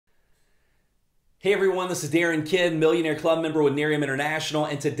Hey everyone, this is Darren Kidd, Millionaire Club member with Nerium International,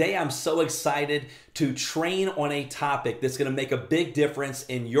 and today I'm so excited to train on a topic that's going to make a big difference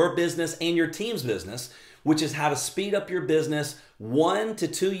in your business and your team's business, which is how to speed up your business 1 to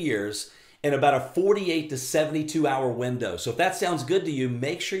 2 years in about a 48 to 72 hour window. So if that sounds good to you,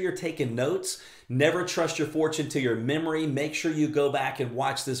 make sure you're taking notes. Never trust your fortune to your memory. Make sure you go back and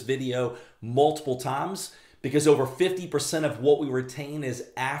watch this video multiple times, because over 50% of what we retain is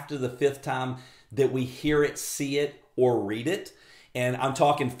after the 5th time that we hear it, see it, or read it. And I'm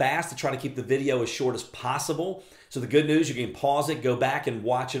talking fast to try to keep the video as short as possible. So the good news, you can pause it, go back and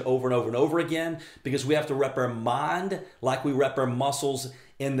watch it over and over and over again, because we have to rep our mind like we rep our muscles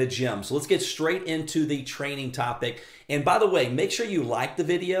in the gym. So let's get straight into the training topic. And by the way, make sure you like the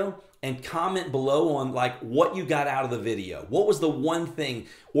video and comment below on like what you got out of the video. What was the one thing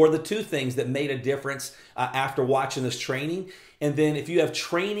or the two things that made a difference after watching this training? And then if you have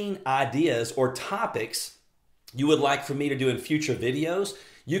training ideas or topics you would like for me to do in future videos,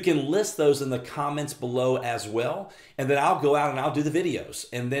 you can list those in the comments below as well. And then I'll go out and I'll do the videos.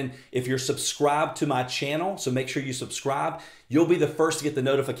 And then if you're subscribed to my channel, so make sure you subscribe, you'll be the first to get the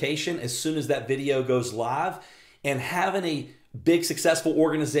notification as soon as that video goes live. And having a big successful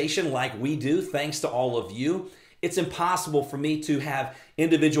organization like we do, thanks to all of you, it's impossible for me to have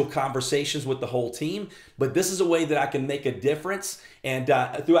individual conversations with the whole team, but this is a way that I can make a difference and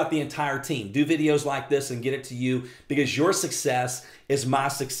throughout the entire team. Do videos like this and get it to you, because your success is my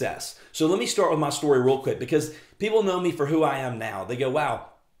success. So let me start with my story real quick, because people know me for who I am now. They go, wow,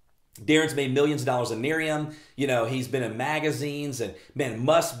 Darren's made millions of dollars in Nerium. You know, he's been in magazines and man,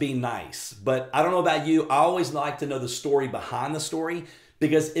 must be nice. But I don't know about you. I always like to know the story behind the story,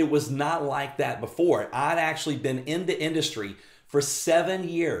 because it was not like that before. I'd actually been in the industry for 7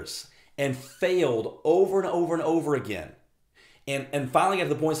 years and failed over and over and over again. And finally got to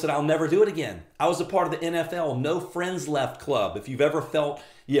the point that I'll never do it again. I was a part of the NFL, no friends left club. If you've ever felt,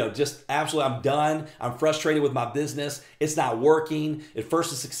 just absolutely, I'm done, I'm frustrated with my business, it's not working. At first,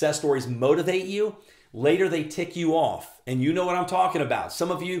 the success stories motivate you. Later, they tick you off. And you know what I'm talking about.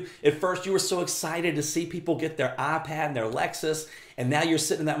 Some of you, at first, you were so excited to see people get their iPad and their Lexus. And now you're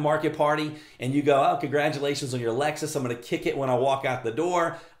sitting in that market party and you go, oh, congratulations on your Lexus. I'm going to kick it when I walk out the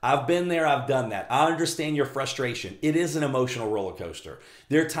door. I've been there. I've done that. I understand your frustration. It is an emotional roller coaster.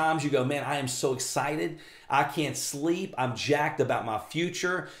 There are times you go, man, I am so excited. I can't sleep. I'm jacked about my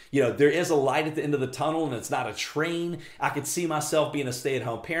future. There is a light at the end of the tunnel and it's not a train. I could see myself being a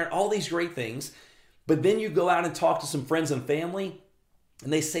stay-at-home parent, all these great things. But then you go out and talk to some friends and family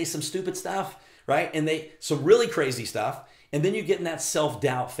and they say some stupid stuff, right? And some really crazy stuff. And then you get in that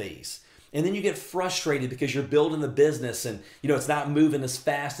self-doubt phase. And then you get frustrated because you're building the business and it's not moving as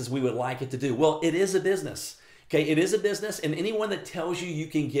fast as we would like it to do. Well, it is a business. Okay, it is a business, and anyone that tells you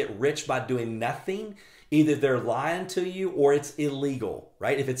can get rich by doing nothing, either they're lying to you or it's illegal,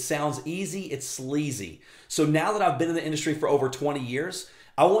 right? If it sounds easy, it's sleazy. So now that I've been in the industry for over 20 years,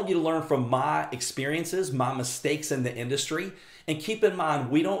 I want you to learn from my experiences, my mistakes in the industry, and keep in mind,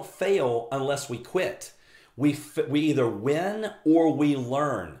 we don't fail unless we quit. We either win or we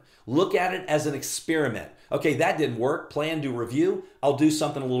learn. Look at it as an experiment. Okay, that didn't work. Plan, do review. I'll do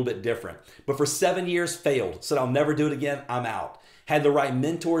something a little bit different. But for 7 years, failed. Said I'll never do it again. I'm out. Had the right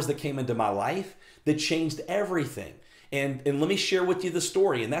mentors that came into my life that changed everything. And let me share with you the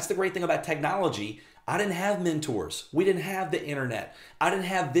story. And that's the great thing about technology. I didn't have mentors. We didn't have the internet. I didn't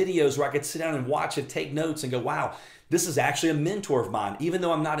have videos where I could sit down and watch and take notes and go, wow, this is actually a mentor of mine. Even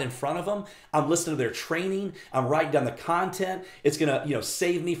though I'm not in front of them, I'm listening to their training. I'm writing down the content. It's going to,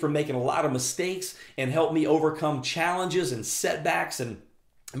 save me from making a lot of mistakes and help me overcome challenges and setbacks. And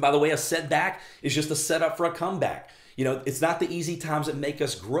by the way, a setback is just a setup for a comeback. It's not the easy times that make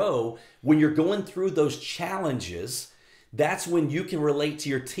us grow. When you're going through those challenges, that's when you can relate to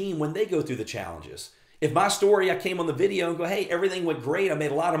your team when they go through the challenges. If my story, I came on the video and go, hey, everything went great, I made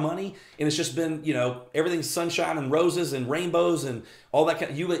a lot of money, and it's just been, everything's sunshine and roses and rainbows and all that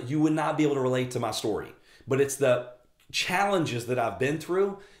kind of, you would not be able to relate to my story. But it's the challenges that I've been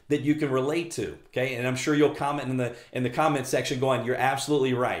through that you can relate to, okay? And I'm sure you'll comment in the comment section going, you're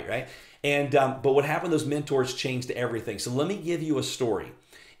absolutely right, right? And but what happened, those mentors changed everything. So let me give you a story.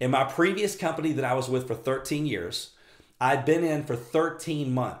 In my previous company that I was with for 13 years, I'd been in for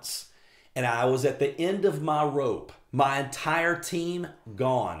 13 months. And I was at the end of my rope. My entire team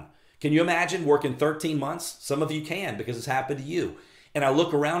gone. Can you imagine working 13 months? Some of you can, because it's happened to you. And I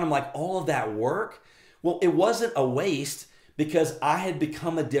look around, I'm like, all of that work? Well, it wasn't a waste, because I had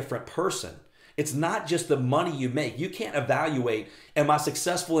become a different person. It's not just the money you make. You can't evaluate, am I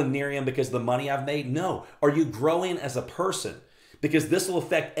successful in Nerium because of the money I've made? No. Are you growing as a person? because this will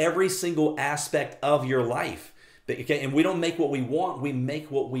affect every single aspect of your life. Okay? And we don't make what we want, we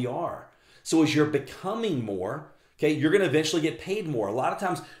make what we are. So as you're becoming more, okay, you're going to eventually get paid more. A lot of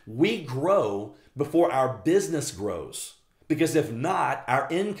times we grow before our business grows, because if not, our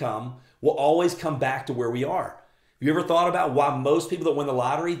income will always come back to where we are. Have you ever thought about why most people that win the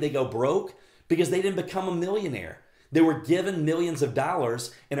lottery, they go broke? Because they didn't become a millionaire. They were given millions of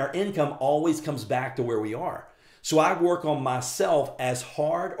dollars, and our income always comes back to where we are. So I work on myself as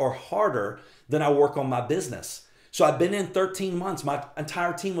hard or harder than I work on my business. So I've been in 13 months. My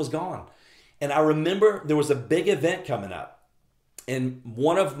entire team was gone. And I remember there was a big event coming up. And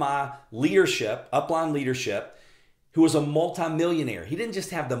one of my leadership, upline leadership, who was a multimillionaire, he didn't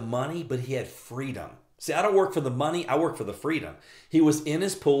just have the money, but he had freedom. See, I don't work for the money, I work for the freedom. He was in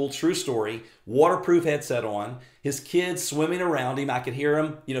his pool, true story, waterproof headset on, his kids swimming around him. I could hear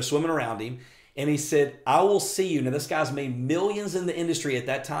him, swimming around him. And he said, I will see you. Now, this guy's made millions in the industry at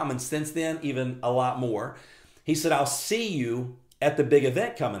that time, and since then, even a lot more. He said, I'll see you at the big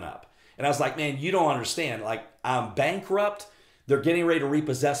event coming up. And I was like, man, you don't understand. Like, I'm bankrupt. They're getting ready to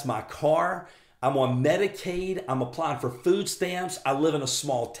repossess my car. I'm on Medicaid. I'm applying for food stamps. I live in a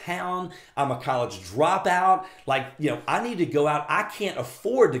small town. I'm a college dropout. I need to go out. I can't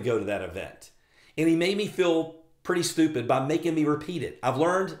afford to go to that event. And he made me feel pretty stupid by making me repeat it. I've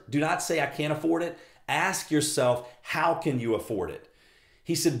learned, do not say I can't afford it. Ask yourself, how can you afford it?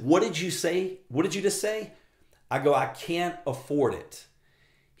 He said, what did you say? What did you just say? I go, I can't afford it.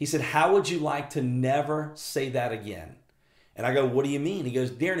 He said, how would you like to never say that again? And I go, what do you mean? He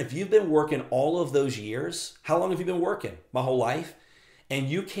goes, Darren, if you've been working all of those years, how long have you been working? My whole life. And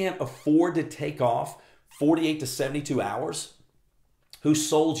you can't afford to take off 48 to 72 hours? Who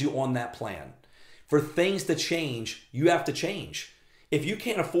sold you on that plan? For things to change, you have to change. If you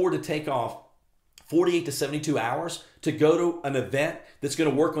can't afford to take off 48 to 72 hours to go to an event that's going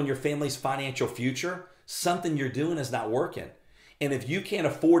to work on your family's financial future, something you're doing is not working. And if you can't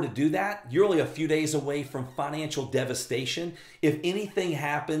afford to do that, you're only a few days away from financial devastation. If anything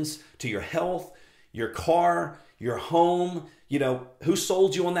happens to your health, your car, your home, who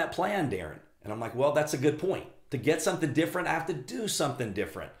sold you on that plan, Darren? And I'm like, well, that's a good point. To get something different, I have to do something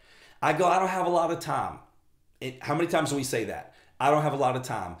different. I go, I don't have a lot of time. How many times do we say that? I don't have a lot of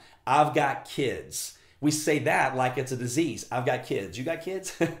time. I've got kids. We say that like it's a disease. I've got kids. You got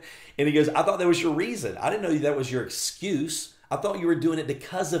kids? And he goes, I thought that was your reason. I didn't know that was your excuse. I thought you were doing it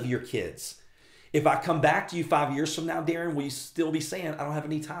because of your kids. If I come back to you 5 years from now, Darren, will you still be saying, I don't have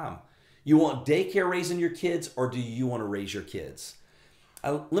any time? You want daycare raising your kids, or do you want to raise your kids?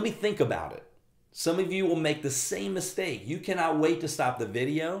 Let me think about it. Some of you will make the same mistake. You cannot wait to stop the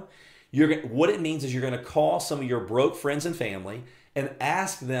video. What it means is you're going to call some of your broke friends and family and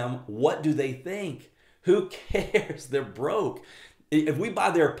ask them, what do they think? Who cares? They're broke. If we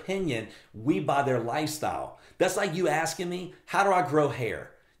buy their opinion, we buy their lifestyle. That's like you asking me, how do I grow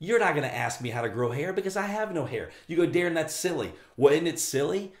hair? You're not going to ask me how to grow hair because I have no hair. You go, Darren, that's silly. Well, isn't it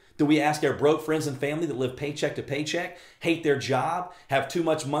silly? Do we ask our broke friends and family that live paycheck to paycheck, hate their job, have too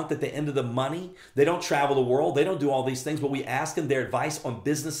much month at the end of the money? They don't travel the world. They don't do all these things, but we ask them their advice on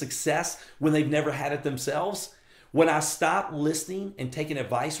business success when they've never had it themselves. When I stopped listening and taking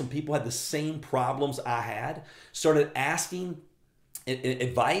advice from people who had the same problems I had, started asking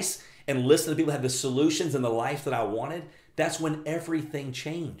advice and listening to people who had the solutions and the life that I wanted, that's when everything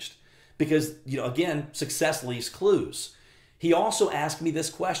changed. Because, again, success leaves clues. He also asked me this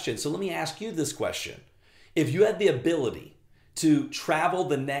question. So let me ask you this question. If you had the ability to travel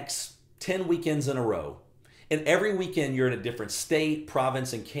the next 10 weekends in a row, and every weekend you're in a different state,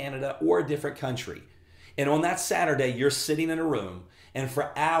 province in Canada, or a different country, and on that Saturday you're sitting in a room, and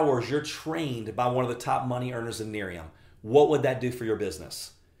for hours you're trained by one of the top money earners in Nerium, what would that do for your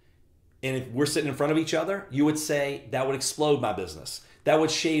business? And if we're sitting in front of each other, you would say, that would explode my business. That would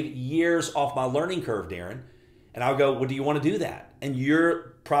shave years off my learning curve, Darren. And I'll go, well, do you want to do that? And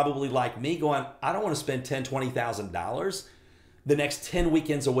you're probably like me going, I don't want to spend $10,000, $20,000 the next 10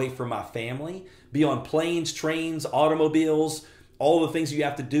 weekends away from my family, be on planes, trains, automobiles, all the things you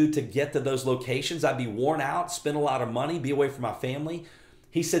have to do to get to those locations. I'd be worn out, spend a lot of money, be away from my family.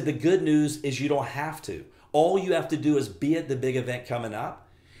 He said, the good news is you don't have to. All you have to do is be at the big event coming up,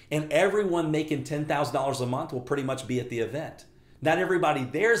 and everyone making $10,000 a month will pretty much be at the event. Not everybody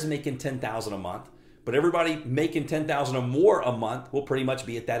there is making $10,000 a month, but everybody making $10,000 or more a month will pretty much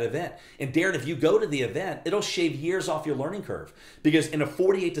be at that event. And Darren, if you go to the event, it'll shave years off your learning curve, because in a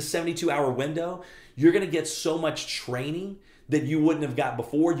 48 to 72 hour window, you're going to get so much training that you wouldn't have got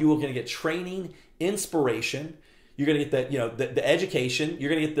before. You are going to get training, inspiration. You're going to get the education. You're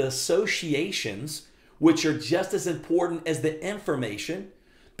going to get the associations which are just as important as the information,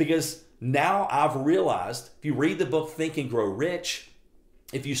 because now I've realized if you read the book Think and Grow Rich,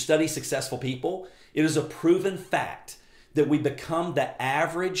 if you study successful people, it is a proven fact that we become the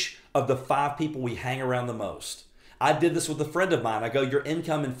average of the 5 people we hang around the most. I did this with a friend of mine. I go, your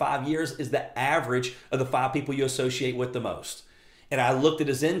income in 5 years is the average of the 5 people you associate with the most. And I looked at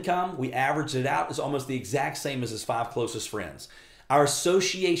his income. We averaged it out. It's almost the exact same as his 5 closest friends. Our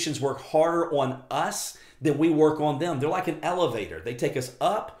associations work harder on us than we work on them. They're like an elevator. They take us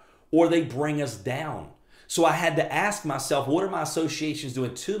up or they bring us down. So I had to ask myself, what are my associations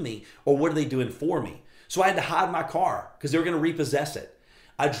doing to me, or what are they doing for me? So I had to hide my car because they were going to repossess it.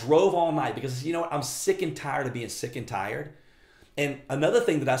 I drove all night because, you know what, I'm sick and tired of being sick and tired. And another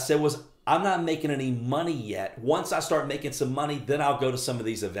thing that I said was, I'm not making any money yet. Once I start making some money, then I'll go to some of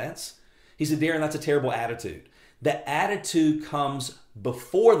these events. He said, Darren, that's a terrible attitude. The attitude comes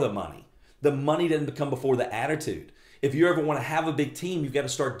before the money. The money doesn't come before the attitude. If you ever want to have a big team, you've got to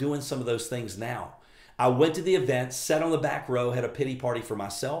start doing some of those things now. I went to the event, sat on the back row, had a pity party for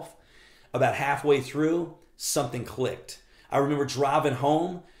myself. About halfway through, something clicked. I remember driving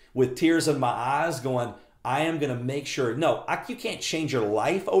home with tears in my eyes going, I am going to make sure. No, you can't change your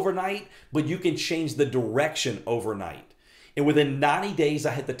life overnight, but you can change the direction overnight. And within 90 days,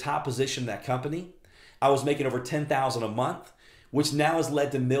 I hit the top position in that company. I was making over $10,000 a month, which now has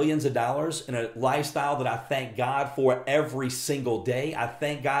led to millions of dollars in a lifestyle that I thank God for every single day. I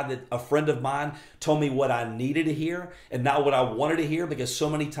thank God that a friend of mine told me what I needed to hear and not what I wanted to hear, because so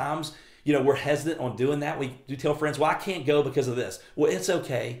many times, you know, we're hesitant on doing that. We do tell friends, well, I can't go because of this. Well, it's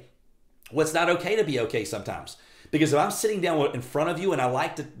okay. Well, it's not okay to be okay sometimes. Because if I'm sitting down in front of you, and I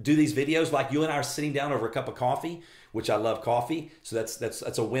like to do these videos like you and I are sitting down over a cup of coffee, which I love coffee, so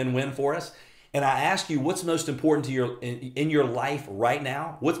that's a win-win for us. And I ask you, what's most important to you in your life right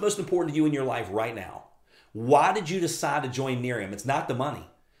now? What's most important to you in your life right now? Why did you decide to join Nerium? It's not the money,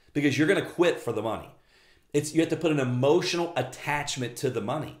 because you're going to quit for the money. You have to put an emotional attachment to the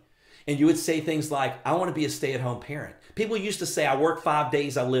money. And you would say things like, I want to be a stay-at-home parent. People used to say, I work 5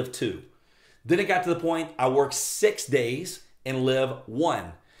 days, I live 2. Then it got to the point, I work 6 days and live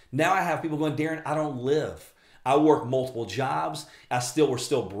 1. Now I have people going, Darren, I don't live. I work multiple jobs. We're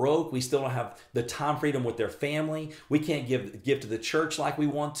still broke. We still don't have the time freedom with their family. We can't give to the church like we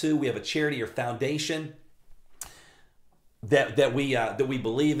want to. We have a charity or foundation that we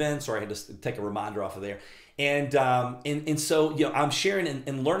believe in. Sorry, I had to take a reminder off of there. And so, you know, I'm sharing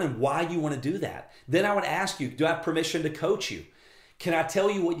and learning why you want to do that. Then I would ask you, do I have permission to coach you? Can I tell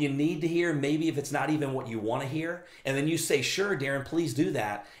you what you need to hear, maybe if it's not even what you want to hear? And then you say, sure, Darren, please do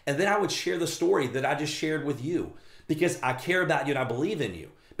that. And then I would share the story that I just shared with you, because I care about you and I believe in you,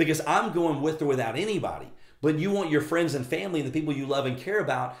 because I'm going with or without anybody. But you want your friends and family and the people you love and care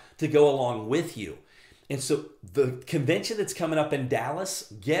about to go along with you. And so the convention that's coming up in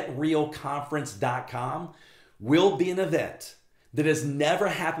Dallas, GetRealConference.com, will be an event that has never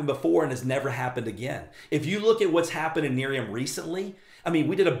happened before and has never happened again. If you look at what's happened in Nerium recently, I mean,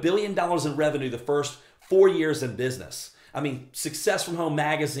 we did $1 billion in revenue the first 4 years in business. I mean, Success from Home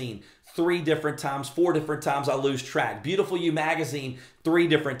magazine, 3 different times, 4 different times, I lose track. Beautiful You magazine, 3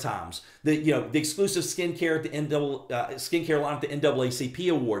 different times. The exclusive skincare at the skincare line at the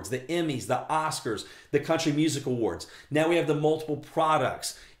NAACP Awards, the Emmys, the Oscars, the Country Music Awards. Now we have the multiple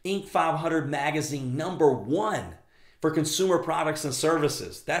products. Inc. 500 magazine, #1 for consumer products and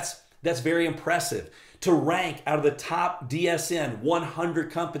services. That's very impressive. To rank out of the top DSN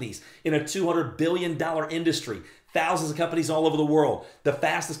 100 companies in a $200 billion industry, thousands of companies all over the world, the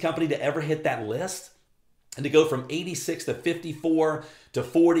fastest company to ever hit that list, and to go from 86 to 54 to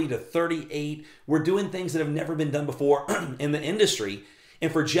 40 to 38, we're doing things that have never been done before in the industry.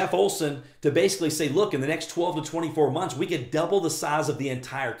 And for Jeff Olson to basically say, look, in the next 12 to 24 months, we could double the size of the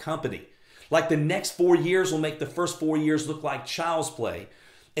entire company. Like the next 4 years will make the first 4 years look like child's play.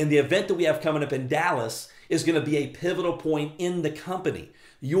 And the event that we have coming up in Dallas is going to be a pivotal point in the company.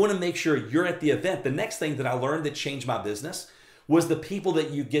 You want to make sure you're at the event. The next thing that I learned that changed my business was the people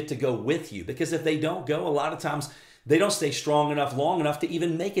that you get to go with you. Because if they don't go, a lot of times they don't stay strong enough, long enough to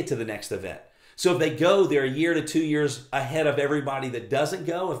even make it to the next event. So if they go, they're 1 year to 2 years ahead of everybody that doesn't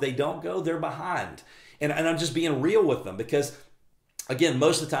go. If they don't go, they're behind. And I'm just being real with them, because, again,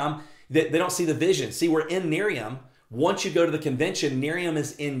 most of the time, they don't see the vision. See, we're in Nerium. Once you go to the convention, Nerium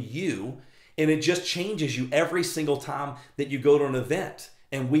is in you, and it just changes you every single time that you go to an event.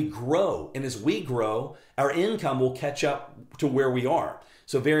 And we grow. And as we grow, our income will catch up to where we are.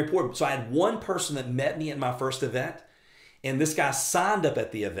 So very important. So I had one person that met me at my first event, and this guy signed up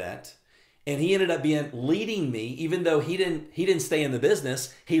at the event. And he ended up leading me, even though he didn't stay in the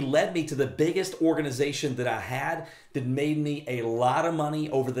business. He led me to the biggest organization that I had that made me a lot of money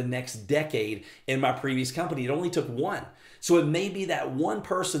over the next decade in my previous company. It only took one. So it may be that one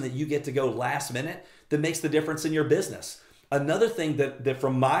person that you get to go last minute that makes the difference in your business. Another thing that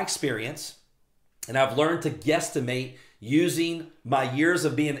from my experience, and I've learned to guesstimate using my years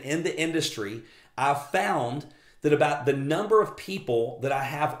of being in the industry, I've found that about the number of people that I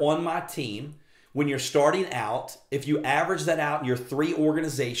have on my team when you're starting out, if you average that out in your 3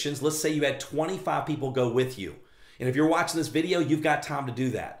 organizations, let's say you had 25 people go with you. And if you're watching this video, you've got time to do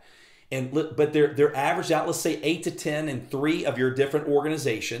that. But they're averaged out, let's say 8 to 10 in 3 of your different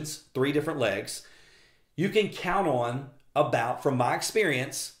organizations, 3 different legs. You can count on about, from my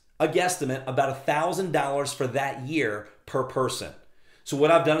experience, a guesstimate about $1,000 for that year per person. So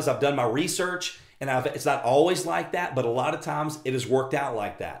what I've done is I've done my research, and it's not always like that, but a lot of times it has worked out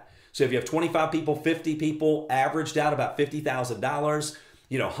like that. So if you have 25 people, 50 people, averaged out about $50,000,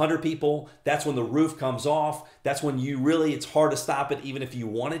 100 people, that's when the roof comes off. That's when it's hard to stop it even if you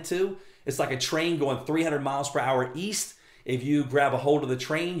wanted to. It's like a train going 300 miles per hour east. If you grab a hold of the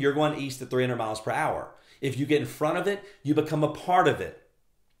train, you're going east at 300 miles per hour. If you get in front of it, you become a part of it.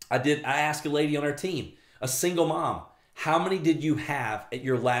 I asked a lady on our team, a single mom, how many did you have at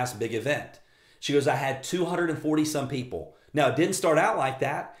your last big event? She goes, I had 240 some people. Now, it didn't start out like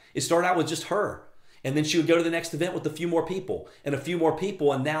that. It started out with just her. And then she would go to the next event with a few more people and a few more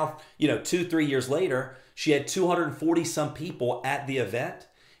people. And now, 2-3 years later, she had 240 some people at the event.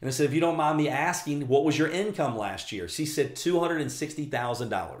 And I said, if you don't mind me asking, what was your income last year? She said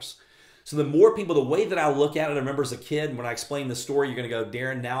 $260,000. So the more people, the way that I look at it, I remember as a kid, when I explain the story, you're going to go,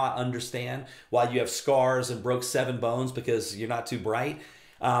 Darren, now I understand why you have scars and broke 7 bones because you're not too bright.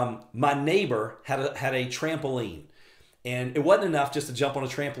 My neighbor had a trampoline, and it wasn't enough just to jump on a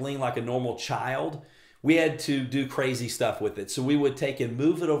trampoline like a normal child. We had to do crazy stuff with it. So we would take and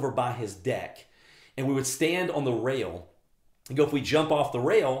move it over by his deck, and we would stand on the rail and go, if we jump off the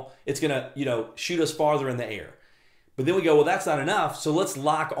rail, it's going to, shoot us farther in the air. But then we go, well, that's not enough. So let's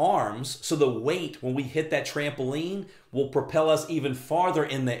lock arms. So the weight, when we hit that trampoline, will propel us even farther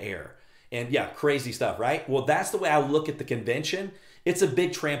in the air. And yeah, crazy stuff, right? Well, that's the way I look at the convention. It's a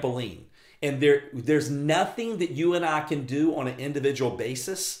big trampoline. And there's nothing that you and I can do on an individual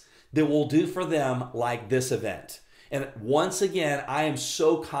basis that will do for them like this event. And once again, I am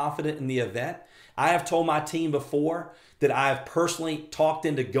so confident in the event. I have told my team before that I have personally talked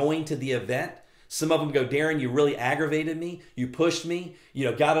into going to the event. Some of them go, Darren, you really aggravated me. You pushed me,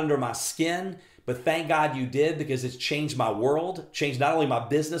 got under my skin. But thank God you did, because it's changed my world, changed not only my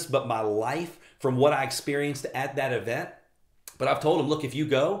business, but my life from what I experienced at that event. But I've told them, look, if you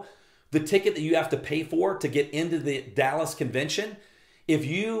go, the ticket that you have to pay for to get into the Dallas convention,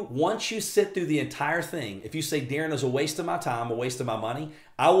 once you sit through the entire thing, if you say, Darren, is a waste of my time, a waste of my money,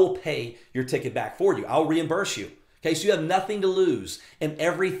 I will pay your ticket back for you. I'll reimburse you. Okay, so you have nothing to lose and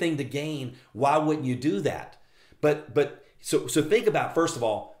everything to gain. Why wouldn't you do that? So think about, first of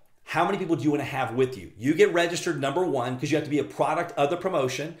all, how many people do you want to have with you? You get registered, number one, because you have to be a product of the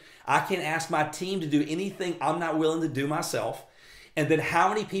promotion. I can't ask my team to do anything I'm not willing to do myself. And then how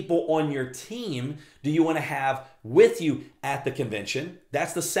many people on your team do you want to have with you at the convention?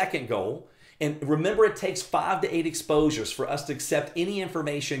 That's the second goal. And remember, it takes 5 to 8 exposures for us to accept any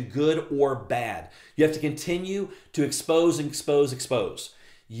information, good or bad. You have to continue to expose and expose.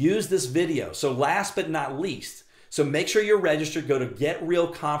 Use this video. So last but not least, so make sure you're registered. Go to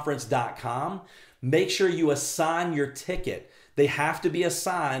getrealconference.com. Make sure you assign your ticket. They have to be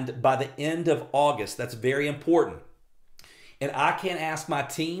assigned by the end of August. That's very important. And I can't ask my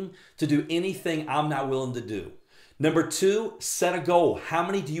team to do anything I'm not willing to do. Number 2, set a goal. How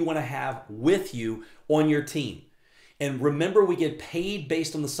many do you want to have with you on your team? And remember, we get paid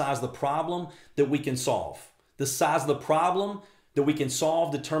based on the size of the problem that we can solve. The size of the problem that we can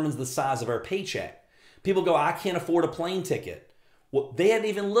solve determines the size of our paycheck. People go, I can't afford a plane ticket. Well, they hadn't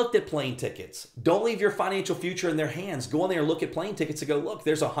even looked at plane tickets. Don't leave your financial future in their hands. Go in there and look at plane tickets and go, look,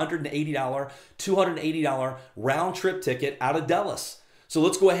 there's a $180, $280 round trip ticket out of Dallas. So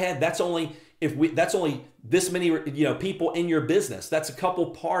let's go ahead. That's only this many people in your business. That's a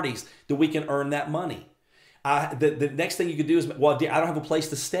couple parties that we can earn that money. The next thing you could do is, well, I don't have a place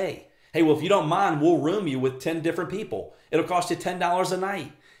to stay. Hey, well, if you don't mind, we'll room you with 10 different people. It'll cost you $10 a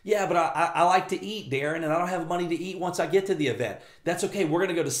night. Yeah, but I like to eat, Darren, and I don't have money to eat once I get to the event. That's okay. We're going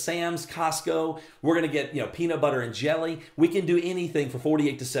to go to Sam's, Costco. We're going to get peanut butter and jelly. We can do anything for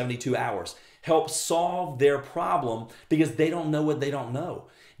 48 to 72 hours. Help solve their problem because they don't know what they don't know.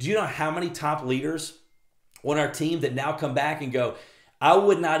 Do you know how many top leaders on our team that now come back and go, I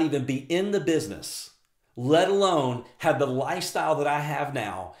would not even be in the business, let alone have the lifestyle that I have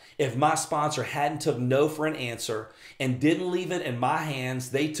now, if my sponsor hadn't took no for an answer and didn't leave it in my hands.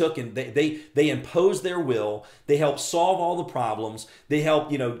 They took and they imposed their will. They helped solve all the problems. They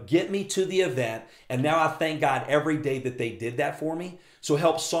helped, get me to the event. And now I thank God every day that they did that for me. So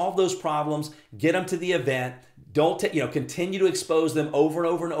help solve those problems, get them to the event. Don't continue to expose them over and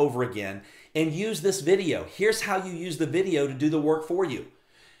over and over again, and use this video. Here's how you use the video to do the work for you.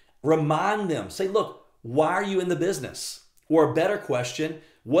 Remind them, say, look, why are you in the business? Or a better question,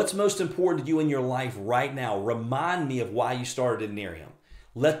 what's most important to you in your life right now? Remind me of why you started in Nerium.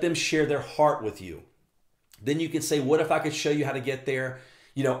 Let them share their heart with you. Then you can say, what if I could show you how to get there,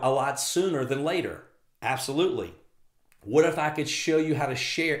 a lot sooner than later? Absolutely. What if I could show you how to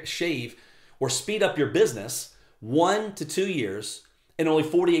shave or speed up your business 1 to 2 years in only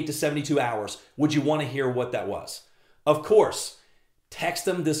 48 to 72 hours? Would you want to hear what that was? Of course, text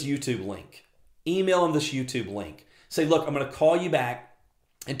them this YouTube link. Email them this YouTube link. Say, look, I'm going to call you back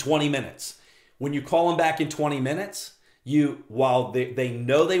in 20 minutes. When you call them back in 20 minutes, while they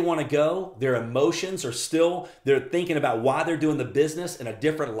know they want to go, their emotions are still, they're thinking about why they're doing the business in a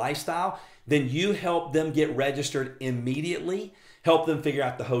different lifestyle, then you help them get registered immediately, help them figure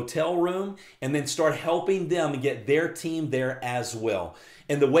out the hotel room, and then start helping them get their team there as well.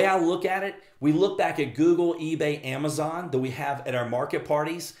 And the way I look at it, we look back at Google, eBay, Amazon that we have at our market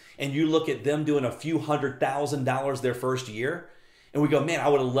parties, and you look at them doing a few $100,000 their first year, and we go, man, I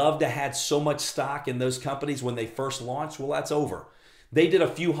would have loved to have had so much stock in those companies when they first launched. Well, that's over. They did a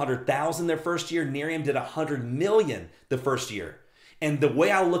few $100,000 their first year. Nerium did $100 million the first year. And the way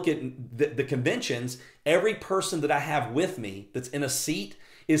I look at the conventions, every person that I have with me that's in a seat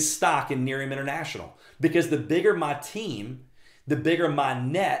is stock in Nerium International. Because the bigger my team, the bigger my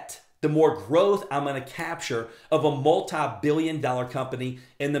net, the more growth I'm going to capture of a multi-billion-dollar company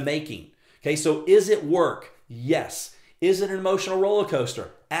in the making. Okay, so is it work? Yes. Is it an emotional roller coaster?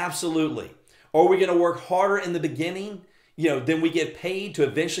 Absolutely. Are we going to work harder in the beginning, than we get paid to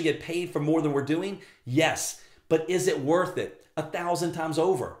eventually get paid for more than we're doing? Yes. But is it worth it? 1,000 times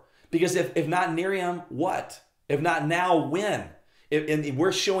over. Because if not Nerium, what? If not now, when? And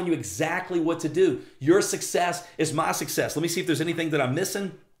we're showing you exactly what to do. Your success is my success. Let me see if there's anything that I'm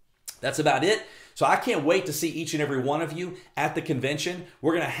missing. That's about it. So I can't wait to see each and every one of you at the convention.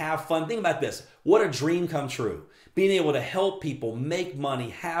 We're going to have fun. Think about this. What a dream come true. Being able to help people make money,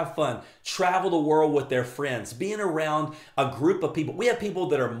 have fun, travel the world with their friends, being around a group of people. We have people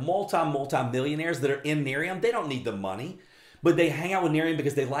that are multi-millionaires that are in Nerium. They don't need the money, but they hang out with Nerium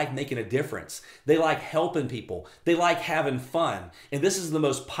because they like making a difference. They like helping people. They like having fun. And this is the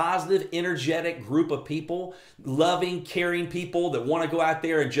most positive, energetic group of people, loving, caring people that want to go out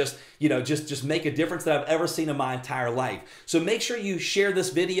there and just make a difference that I've ever seen in my entire life. So make sure you share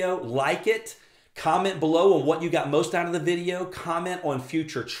this video, like it, comment below on what you got most out of the video, comment on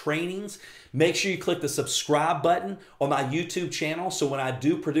future trainings. Make sure you click the subscribe button on my YouTube channel so when I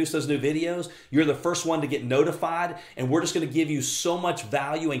do produce those new videos, you're the first one to get notified. And we're just going to give you so much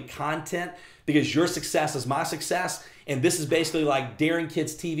value and content because your success is my success. And this is basically like Daring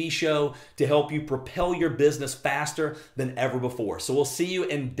Kids TV show to help you propel your business faster than ever before. So we'll see you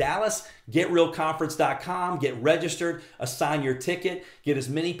in Dallas. GetRealConference.com. Get registered. Assign your ticket. Get as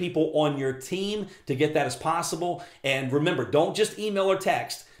many people on your team to get that as possible. And remember, don't just email or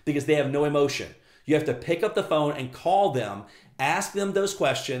text because they have no emotion. You have to pick up the phone and call them. Ask them those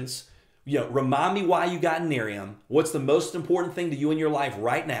questions. Remind me why you got in Nerium. What's the most important thing to you in your life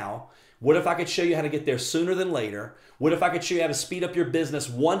right now? What if I could show you how to get there sooner than later? What if I could show you how to speed up your business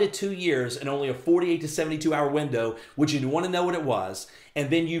 1 to 2 years in only a 48 to 72 hour window? Would you want to know what it was?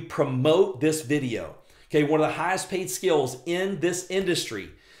 And then you promote this video. Okay, one of the highest paid skills in this industry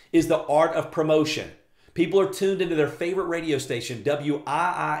is the art of promotion. People are tuned into their favorite radio station,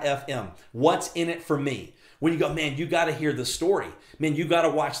 WIIFM. What's in it for me? When you go, man, you got to hear the story. Man, you got to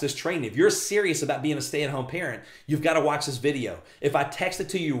watch this training. If you're serious about being a stay-at-home parent, you've got to watch this video. If I text it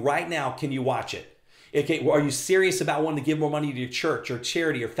to you right now, can you watch it? Okay, well, are you serious about wanting to give more money to your church or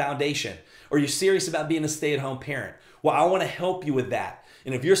charity or foundation? Are you serious about being a stay-at-home parent? Well, I want to help you with that.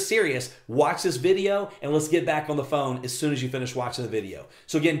 And if you're serious, watch this video and let's get back on the phone as soon as you finish watching the video.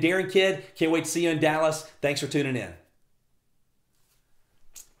 So again, Daring Kid, can't wait to see you in Dallas. Thanks for tuning in.